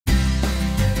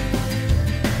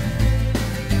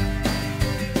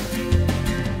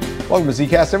Welcome to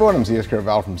Zcast, everyone. I'm Zeus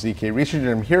Kerravala from ZK Research, and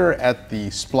I'm here at the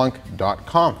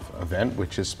Splunk.conf event,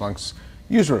 which is Splunk's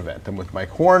user event. I'm with Mike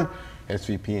Horn,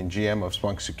 SVP and GM of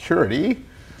Splunk Security.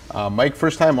 Mike,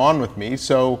 first time on with me,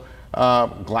 so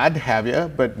glad to have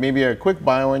you, but maybe a quick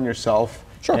bio on yourself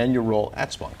and your role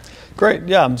at Splunk. Great,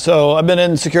 yeah. So I've been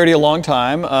in security a long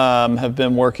time, have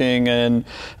been working in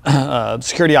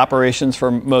security operations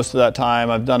for most of that time.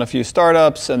 I've done a few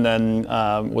startups and then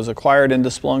was acquired into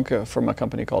Splunk from a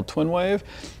company called TwinWave.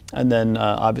 And then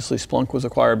obviously Splunk was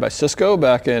acquired by Cisco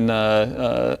back in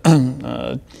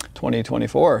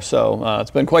 2024. So it's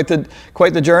been quite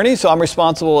the journey. So I'm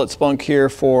responsible at Splunk here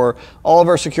for all of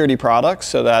our security products.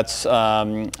 So that's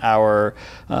our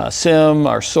SIM,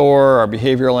 our SOAR, our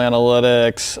behavioral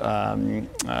analytics,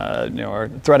 our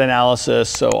threat analysis.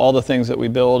 So all the things that we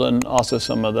build, and also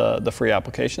some of the free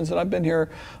applications. And I've been here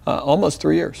almost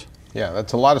 3 years. Yeah,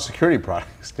 that's a lot of security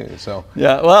products too. So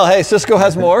yeah, well, hey, Cisco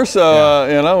has more, so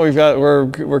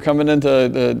we're coming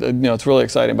into it's really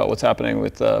exciting about what's happening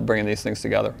with bringing these things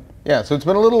together. Yeah, so it's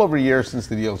been a little over a year since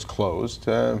the deal's closed,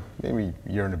 maybe a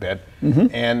year and a bit.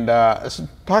 And so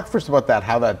talk first about that,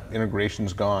 how that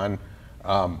integration's gone.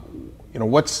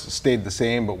 What's stayed the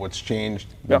same, but what's changed,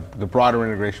 the broader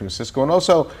integration with Cisco, and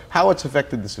also how it's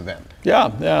affected this event.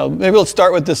 Yeah. Maybe let's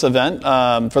start with this event.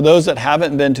 For those that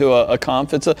haven't been to a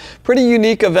conf, it's a pretty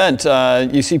unique event.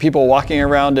 You see people walking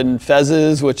around in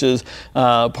fezzes, which is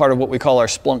part of what we call our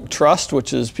Splunk Trust,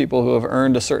 which is people who have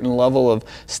earned a certain level of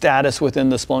status within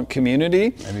the Splunk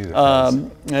community. I need a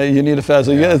fez. You need a fez.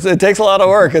 Yeah. It takes a lot of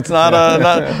work. It's not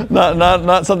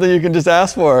not something you can just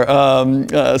ask for.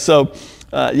 So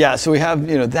we have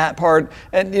that part,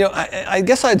 and I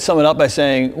guess I'd sum it up by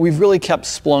saying we've really kept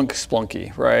Splunk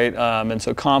spunky, right? And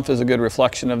so Conf is a good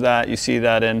reflection of that. You see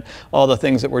that in all the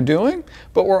things that we're doing,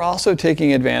 but we're also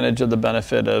taking advantage of the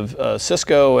benefit of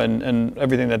Cisco and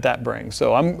everything that brings.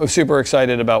 So I'm super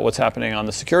excited about what's happening on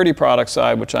the security product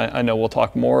side, which I know we'll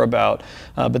talk more about.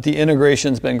 But the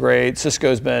integration's been great.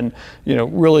 Cisco's been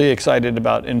really excited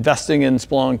about investing in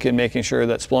Splunk and making sure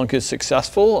that Splunk is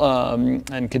successful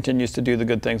and continues to do the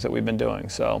good things that we've been doing.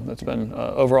 So it's been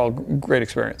overall great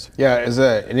experience. Yeah, as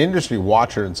an industry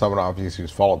watcher and someone obviously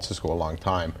who's followed Cisco a long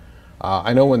time,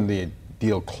 I know when the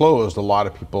deal closed, a lot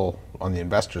of people on the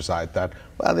investor side thought,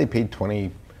 well, they paid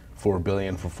 $24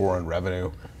 billion for foreign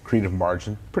revenue, accretive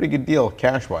margin, pretty good deal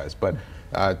cash-wise. But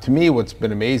to me, what's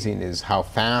been amazing is how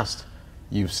fast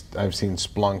I've seen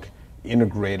Splunk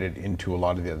integrated into a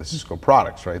lot of the other Cisco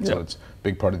products, right? Yep. So it's a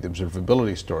big part of the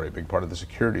observability story, a big part of the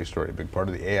security story, a big part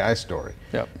of the AI story.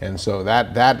 Yep. And so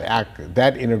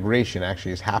that integration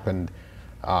actually has happened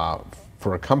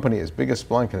for a company as big as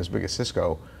Splunk and as big as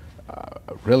Cisco.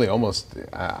 Really almost,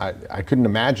 I couldn't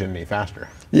imagine any faster.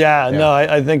 Yeah, no,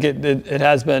 I think it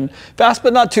has been fast,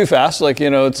 but not too fast. Like,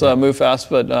 it's move fast,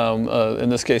 but in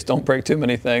this case, don't break too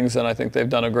many things. And I think they've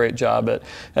done a great job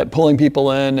at pulling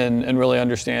people in and really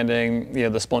understanding the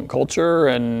Splunk culture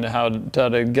and how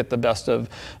to get the best of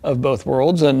both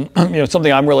worlds. And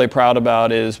something I'm really proud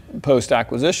about is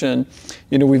post-acquisition,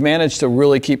 we've managed to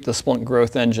really keep the Splunk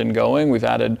growth engine going. We've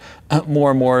added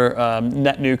more and more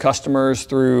net new customers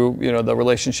through the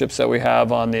relationships that we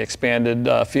have on the expanded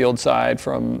field side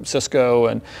from Cisco,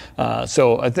 and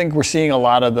so I think we're seeing a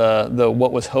lot of the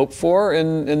what was hoped for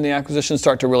in the acquisition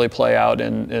start to really play out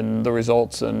in the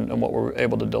results and what we're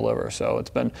able to deliver. So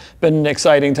it's been an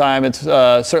exciting time. It's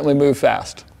certainly moved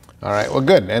fast. All right, well,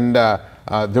 good. And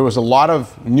there was a lot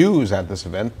of news at this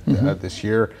event this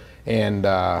year, and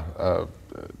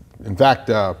in fact,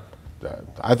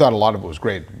 I thought a lot of it was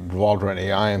great, revolved around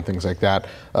AI and things like that.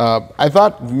 I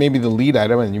thought maybe the lead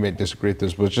item, and you may disagree with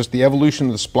this, was just the evolution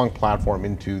of the Splunk platform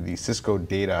into the Cisco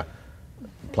Data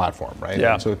Platform, right?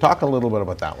 Yeah. And so talk a little bit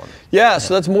about that one. Yeah,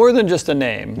 so that's more than just a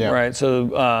name, right? So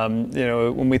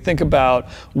when we think about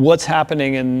what's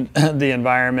happening in the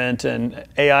environment and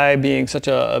AI being such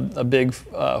a big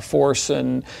force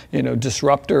and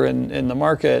disruptor in the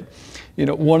market,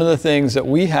 one of the things that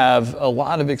we have a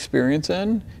lot of experience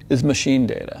in is machine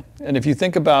data. And if you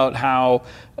think about how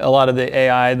a lot of the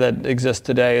AI that exists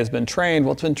today has been trained,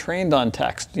 well, it's been trained on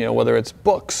text, whether it's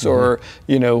books or,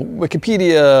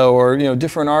 Wikipedia or,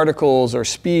 different articles or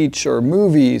speech or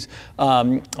movies,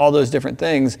 all those different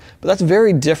things. But that's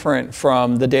very different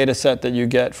from the data set that you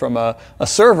get from a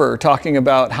server talking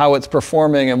about how it's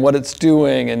performing and what it's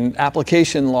doing and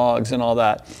application logs and all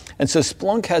that. And so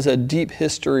Splunk has a deep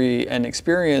history and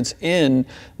experience in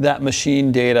that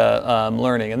machine data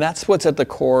learning. And that's what's at the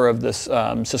core of this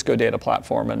Cisco Data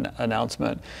Platform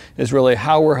announcement, is really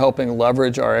how we're helping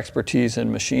leverage our expertise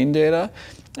in machine data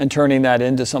and turning that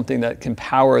into something that can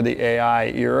power the AI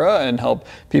era and help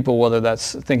people, whether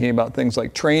that's thinking about things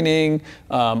like training,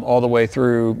 all the way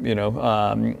through,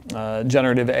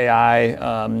 generative AI,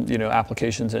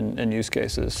 applications and use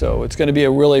cases. So it's going to be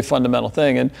a really fundamental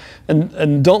thing.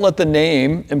 And don't let the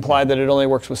name imply that it only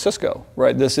works with Cisco,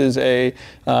 right? This is a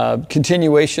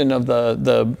continuation of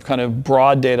the kind of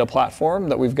broad data platform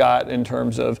that we've got in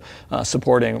terms of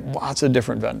supporting lots of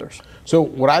different vendors. So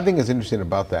what I think is interesting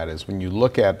about that is when you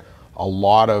look at a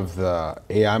lot of the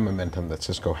AI momentum that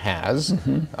Cisco has,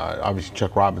 obviously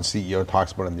Chuck Robbins, CEO,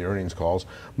 talks about in the earnings calls,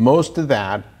 most of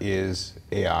that is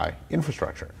AI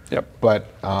infrastructure. Yep. But,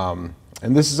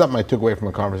 and this is something I took away from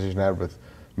a conversation I had with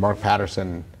Mark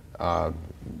Patterson,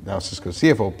 now Cisco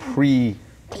CFO,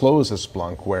 pre-close of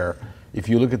Splunk, where if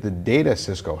you look at the data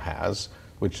Cisco has,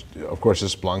 which of course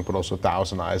is Splunk, but also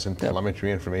Thousand Eyes and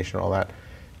telemetry information, all that,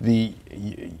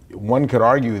 one could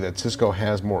argue that Cisco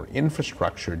has more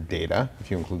infrastructure data,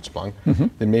 if you include Splunk,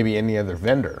 than maybe any other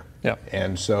vendor. Yep.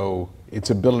 And so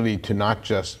its ability to not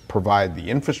just provide the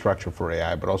infrastructure for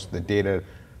AI, but also the data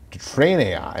to train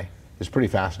AI is pretty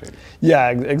fascinating. Yeah,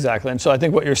 exactly. And so I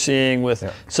think what you're seeing with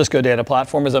Cisco Data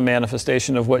Platform is a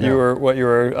manifestation of what you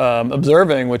were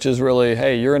observing, which is really,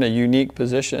 hey, you're in a unique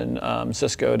position,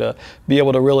 Cisco, to be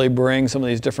able to really bring some of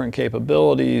these different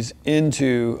capabilities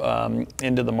into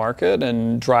the market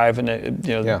and drive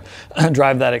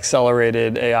drive that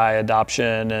accelerated AI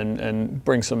adoption and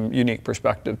bring some unique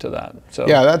perspective to that. So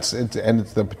yeah, it's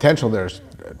the potential there is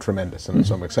tremendous, and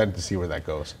so I'm excited to see where that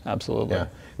goes. Absolutely. Yeah.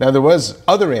 Now there was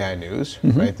other AI news,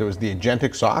 right? There was the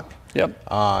Agentic SOC. Yep.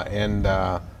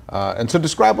 And so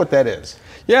describe what that is.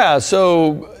 Yeah,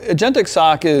 so Agentic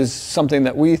SOC is something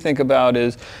that we think about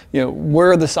is,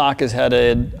 where the SOC is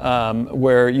headed,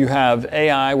 where you have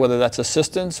AI, whether that's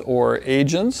assistants or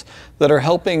agents, that are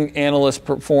helping analysts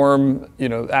perform,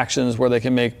 actions where they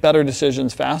can make better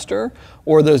decisions faster,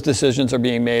 or those decisions are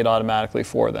being made automatically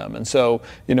for them. And so,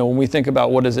 when we think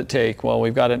about what does it take, well,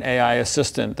 we've got an AI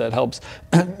assistant that helps,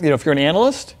 if you're an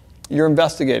analyst, you're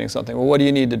investigating something. Well, what do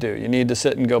you need to do? You need to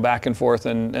sit and go back and forth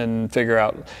and figure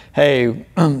out, hey,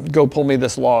 go pull me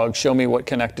this log, show me what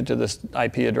connected to this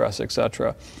IP address, et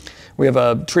cetera. We have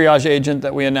a triage agent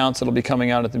that we announced that'll be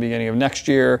coming out at the beginning of next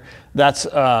year. That's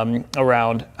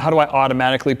around how do I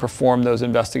automatically perform those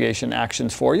investigation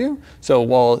actions for you? So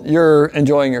while you're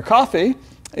enjoying your coffee,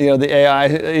 the AI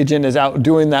agent is out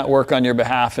doing that work on your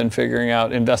behalf and figuring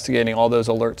out, investigating all those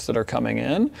alerts that are coming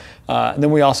in. And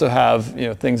then we also have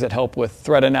things that help with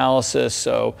threat analysis.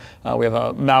 So we have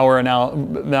a malware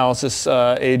analysis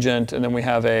agent, and then we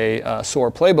have a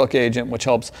SOAR playbook agent, which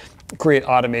helps create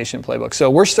automation playbooks. So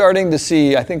we're starting to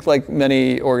see, I think like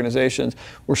many organizations,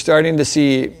 we're starting to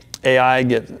see AI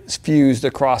get fused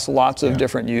across lots of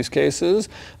different use cases,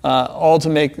 all to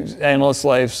make analysts'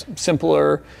 lives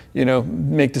simpler,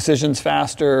 make decisions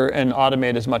faster, and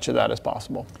automate as much of that as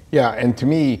possible. Yeah, and to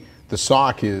me, the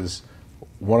SOC is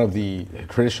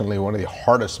traditionally one of the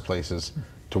hardest places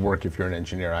to work if you're an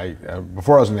engineer.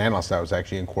 Before I was an analyst, I was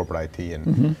actually in corporate IT,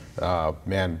 and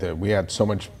we had so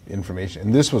much information,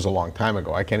 and this was a long time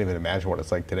ago. I can't even imagine what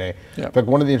it's like today. Yep. In fact,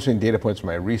 one of the interesting data points from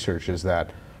my research is that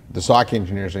the SOC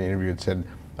engineers I interviewed said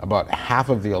about half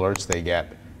of the alerts they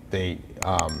get,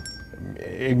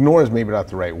 ignore is maybe not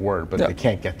the right word, but they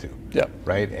can't get to. Yep.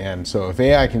 Right? And so if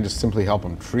AI can just simply help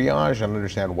them triage and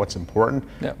understand what's important,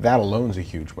 that alone is a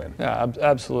huge win. Yeah,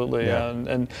 absolutely. Yeah.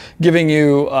 And giving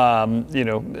you,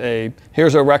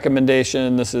 here's a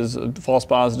recommendation, this is a false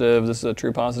positive, this is a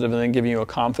true positive, and then giving you a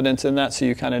confidence in that so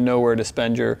you kind of know where to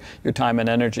spend your time and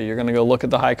energy. You're going to go look at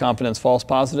the high confidence false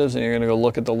positives, and you're going to go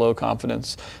look at the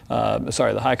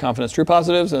the high confidence true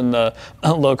positives and the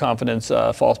low confidence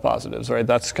false positives, right?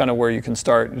 That's kind of where you can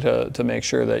start to make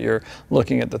sure that you're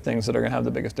looking at the things that are going to have the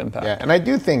biggest impact. Yeah, and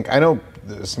I know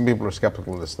some people are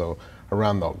skeptical of this though,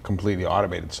 around the completely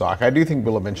automated SOC. I do think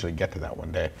we'll eventually get to that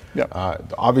one day. Yep.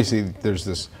 Obviously, there's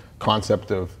this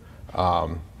concept of,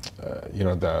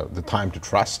 the time to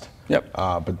trust. Yep.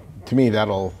 But to me,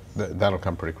 that'll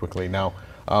come pretty quickly. Now,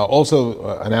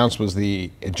 also announced was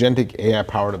the Agentic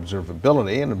AI-powered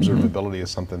observability, and observability is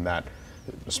something that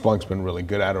Splunk's been really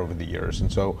good at over the years.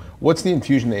 And so, what's the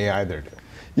infusion of AI there do?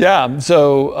 Yeah,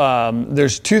 so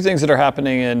there's two things that are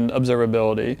happening in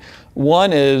observability.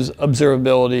 One is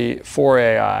observability for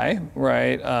AI,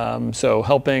 right? So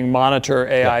helping monitor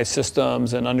AI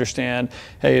systems and understand,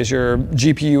 hey, is your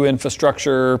GPU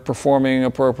infrastructure performing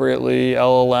appropriately,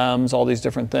 LLMs, all these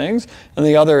different things. And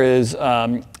the other is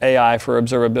AI for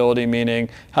observability, meaning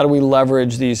how do we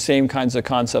leverage these same kinds of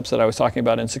concepts that I was talking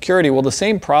about in security? Well, the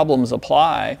same problems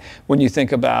apply when you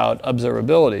think about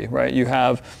observability, right? You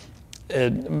have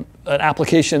an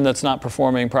application that's not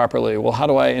performing properly. Well, how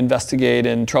do I investigate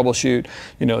and troubleshoot?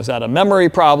 Is that a memory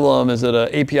problem? Is it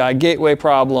an API gateway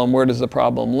problem? Where does the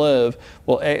problem live?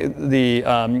 Well, the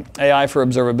AI for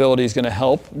observability is going to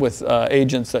help with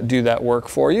agents that do that work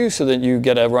for you so that you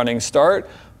get a running start.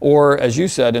 Or, as you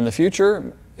said, in the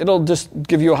future, it'll just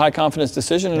give you a high confidence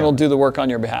decision and it'll do the work on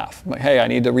your behalf. Like, hey, I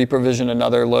need to reprovision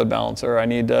another load balancer. I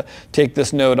need to take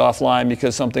this node offline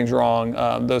because something's wrong.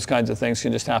 Those kinds of things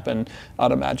can just happen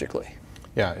magically.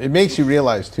 Yeah, it makes you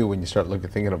realize too when you start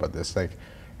thinking about this, like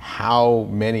how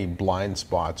many blind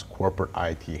spots corporate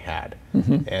IT had.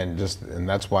 And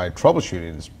that's why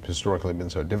troubleshooting has historically been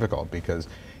so difficult, because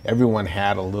everyone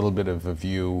had a little bit of a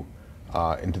view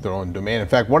into their own domain. In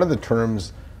fact, one of the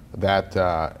terms that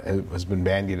has been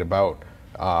bandied about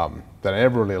that I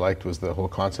never really liked was the whole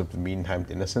concept of mean time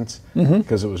to innocence,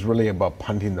 because it was really about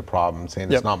punting the problem,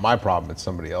 saying it's not my problem, it's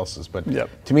somebody else's. But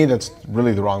to me, that's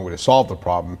really the wrong way to solve the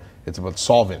problem. It's about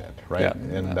solving it, right?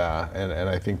 And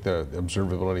I think the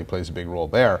observability plays a big role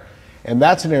there. And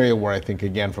that's an area where I think,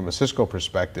 again, from a Cisco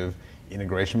perspective,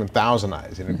 integration with Thousand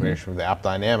Eyes, integration with App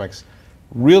Dynamics,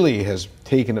 really has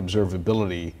taken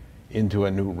observability into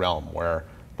a new realm where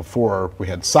before we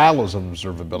had silos of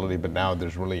observability, but now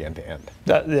there's really end-to-end.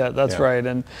 That's right.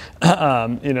 And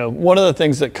one of the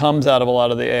things that comes out of a lot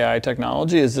of the AI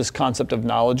technology is this concept of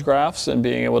knowledge graphs and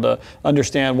being able to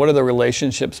understand what are the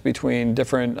relationships between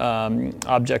different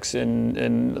objects in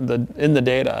the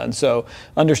data. And so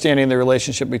understanding the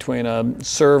relationship between a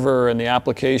server and the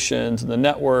applications and the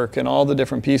network and all the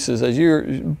different pieces, as you're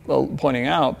pointing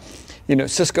out,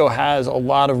 Cisco has a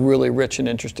lot of really rich and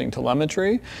interesting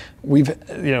telemetry. We've,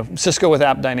 Cisco with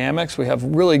App Dynamics, we have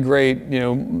really great,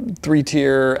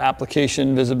 3-tier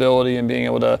application visibility and being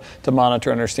able to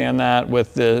monitor and understand that.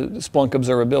 With the Splunk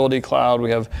Observability Cloud,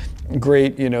 we have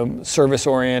great,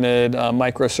 service-oriented,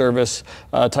 microservice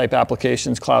type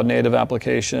applications, cloud-native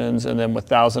applications. And then with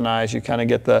Thousand Eyes, you kind of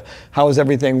get the how is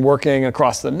everything working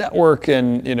across the network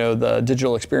and, the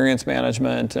digital experience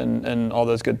management and all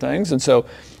those good things. And so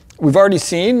we've already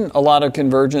seen a lot of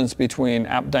convergence between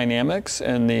App Dynamics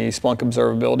and the Splunk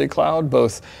Observability Cloud,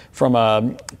 both from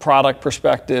a product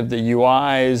perspective, the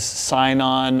UIs,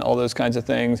 sign-on, all those kinds of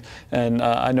things. And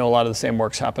I know a lot of the same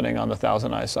work's happening on the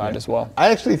Thousand Eyes side as well. I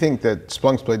actually think that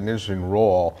Splunk's played an interesting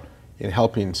role in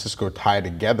helping Cisco tie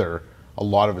together a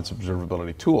lot of its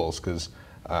observability tools, because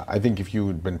I think if you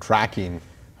had been tracking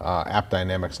App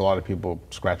Dynamics, a lot of people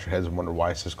scratch their heads and wonder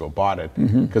why Cisco bought it,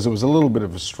 because it was a little bit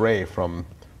of a stray from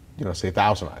say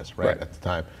Thousand Eyes, right, at the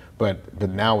time. But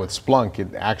now with Splunk,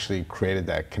 it actually created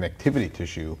that connectivity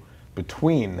tissue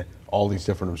between all these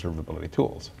different observability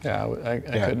tools. Yeah, I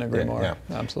couldn't agree more. Yeah.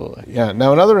 Absolutely. Yeah.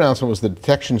 Now another announcement was the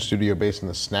Detection Studio based on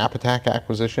the SnapAttack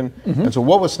acquisition. And so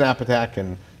what was SnapAttack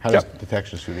and how does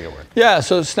Detection Studio work? Yeah,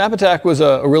 so SnapAttack was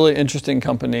a really interesting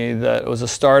company that was a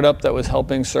startup that was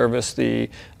helping service the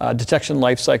detection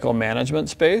lifecycle management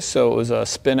space. So it was a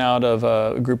spin out of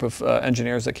a group of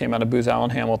engineers that came out of Booz Allen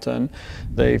Hamilton.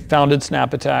 They founded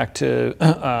SnapAttack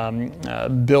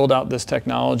to build out this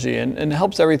technology and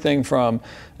helps everything from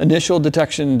initial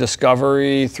detection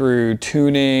discovery through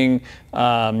tuning,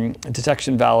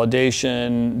 detection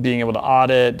validation, being able to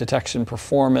audit, detection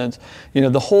performance,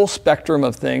 the whole spectrum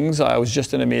of things. I was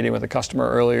just in a meeting with a customer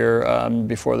earlier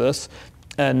before this.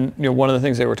 And one of the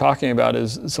things they were talking about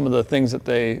is some of the things that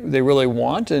they really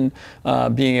want, and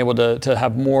being able to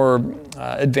have more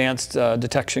advanced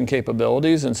detection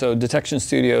capabilities. And so Detection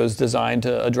Studio is designed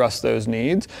to address those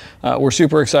needs. We're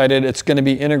super excited. It's going to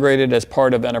be integrated as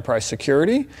part of enterprise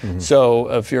security. So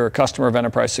if you're a customer of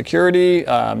enterprise security,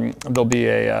 there'll be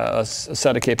a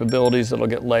set of capabilities that'll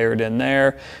get layered in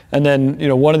there. And then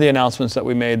one of the announcements that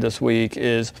we made this week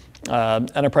is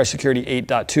Enterprise Security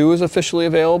 8.2 is officially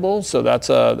available, so that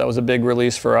was a big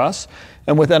release for us.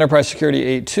 And with Enterprise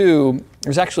Security 8.2,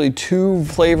 there's actually 2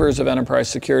 flavors of enterprise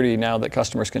security now that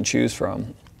customers can choose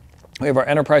from. We have our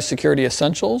Enterprise Security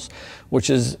Essentials, which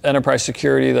is enterprise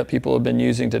security that people have been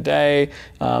using today,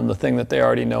 the thing that they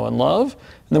already know and love.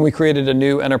 And then we created a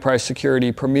new Enterprise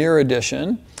Security Premier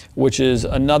Edition, which is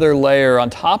another layer on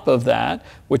top of that,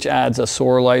 which adds a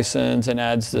SOAR license and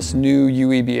adds this new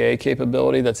UEBA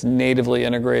capability that's natively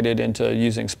integrated into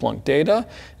using Splunk data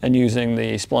and using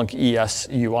the Splunk ES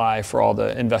UI for all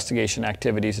the investigation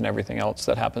activities and everything else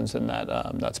that happens in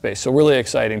that space. So really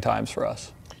exciting times for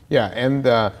us. Yeah,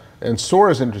 and SOAR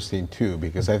is interesting too,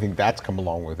 because I think that's come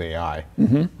along with AI,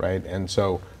 right? And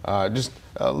so just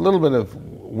a little bit of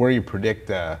where you predict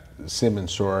SIM and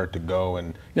SOAR to go,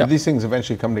 and do these things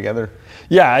eventually come together?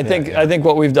 Yeah, I think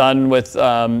what we've done with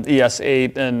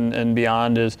ES8 and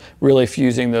beyond is really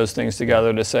fusing those things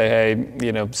together to say,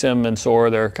 hey, SIM and SOAR,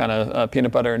 they're kind of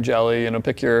peanut butter and jelly.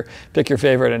 Pick your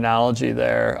favorite analogy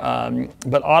there.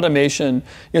 But automation,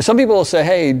 some people will say,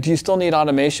 hey, do you still need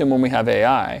automation when we have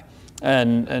AI?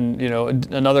 And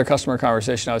another customer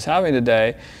conversation I was having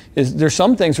today is there's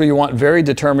some things where you want very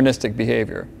deterministic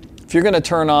behavior. If you're going to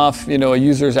turn off, a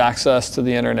user's access to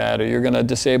the internet, or you're going to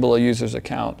disable a user's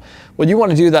account, well, you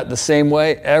want to do that the same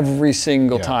way every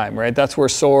single time, right? That's where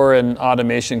SOAR and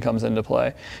automation comes into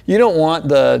play. You don't want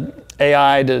the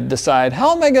AI to decide,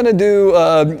 how am I going to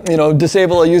do,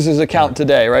 disable a user's account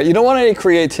today, right? You don't want any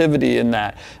creativity in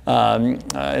that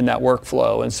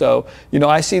workflow. And so,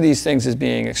 I see these things as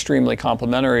being extremely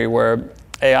complementary, where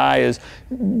AI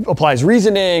applies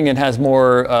reasoning and has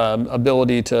more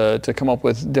ability to come up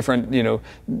with different,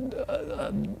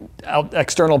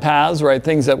 external paths, right?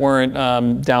 Things that weren't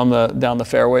down the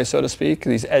fairway, so to speak.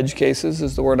 These edge cases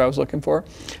is the word I was looking for.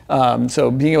 So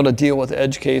being able to deal with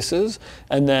edge cases,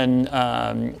 and then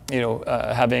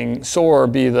having SOAR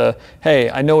be the, hey,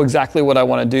 I know exactly what I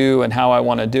want to do and how I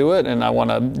want to do it, and I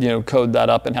want to code that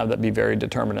up and have that be very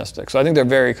deterministic. So I think they're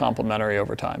very complementary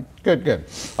over time. Good.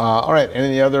 All right.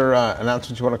 Any other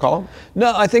announcements you want to call them?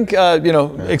 No, I think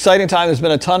exciting time. There's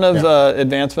been a ton of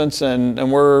advancements,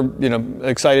 and we're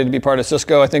excited to be part of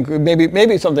Cisco. I think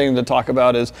maybe something to talk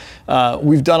about is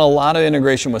we've done a lot of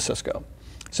integration with Cisco.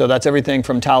 So that's everything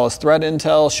from Talus threat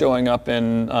intel showing up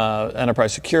in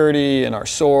enterprise security, in our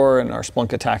SOAR, and our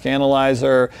Splunk attack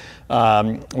analyzer.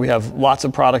 We have lots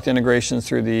of product integrations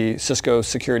through the Cisco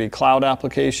Security Cloud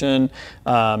application.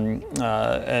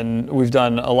 And we've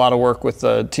done a lot of work with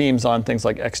the teams on things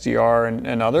like XDR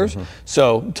and others.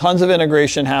 So tons of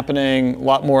integration happening, a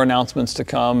lot more announcements to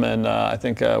come, and I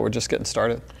think we're just getting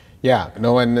started. Yeah,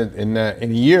 no, and in a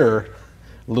year,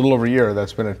 a little over a year,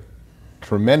 that's been a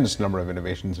tremendous number of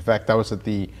innovations. In fact, I was at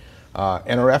the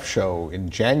NRF show in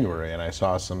January, and I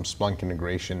saw some Splunk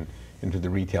integration into the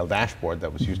retail dashboard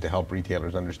that was used to help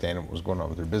retailers understand what was going on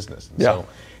with their business. And so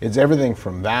it's everything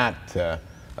from that to,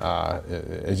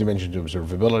 as you mentioned, to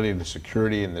observability, to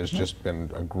security, and there's just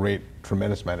been a great,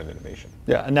 tremendous amount of innovation.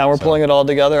 Yeah, and now we're pulling it all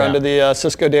together under the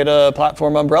Cisco Data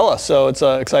Platform umbrella, so it's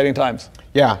exciting times.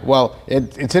 Yeah, well,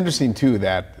 it's interesting too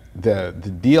that the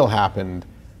deal happened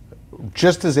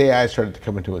just as AI started to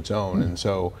come into its own, and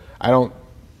so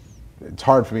it's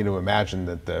hard for me to imagine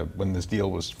that when this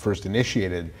deal was first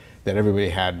initiated, that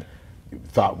everybody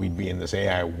thought we'd be in this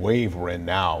AI wave we're in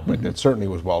now, but it certainly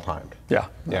was well timed. Yeah,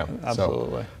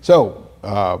 absolutely. So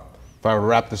if I were to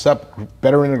wrap this up,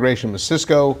 better integration with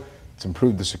Cisco, it's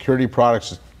improved the security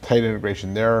products, tight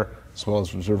integration there, as well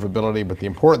as observability, but the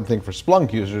important thing for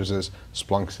Splunk users is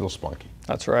Splunk still Splunky.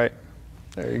 That's right.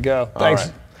 There you go. Thanks.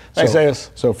 Right. Thanks,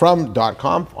 Zeus. So from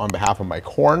 .conf, on behalf of Mike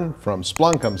Horn from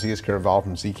Splunk, I'm Zeus Kerravala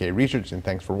from ZK Research, and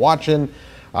thanks for watching.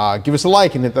 Give us a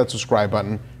like and hit that subscribe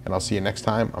button, and I'll see you next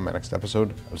time on my next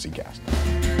episode of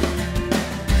Zcast.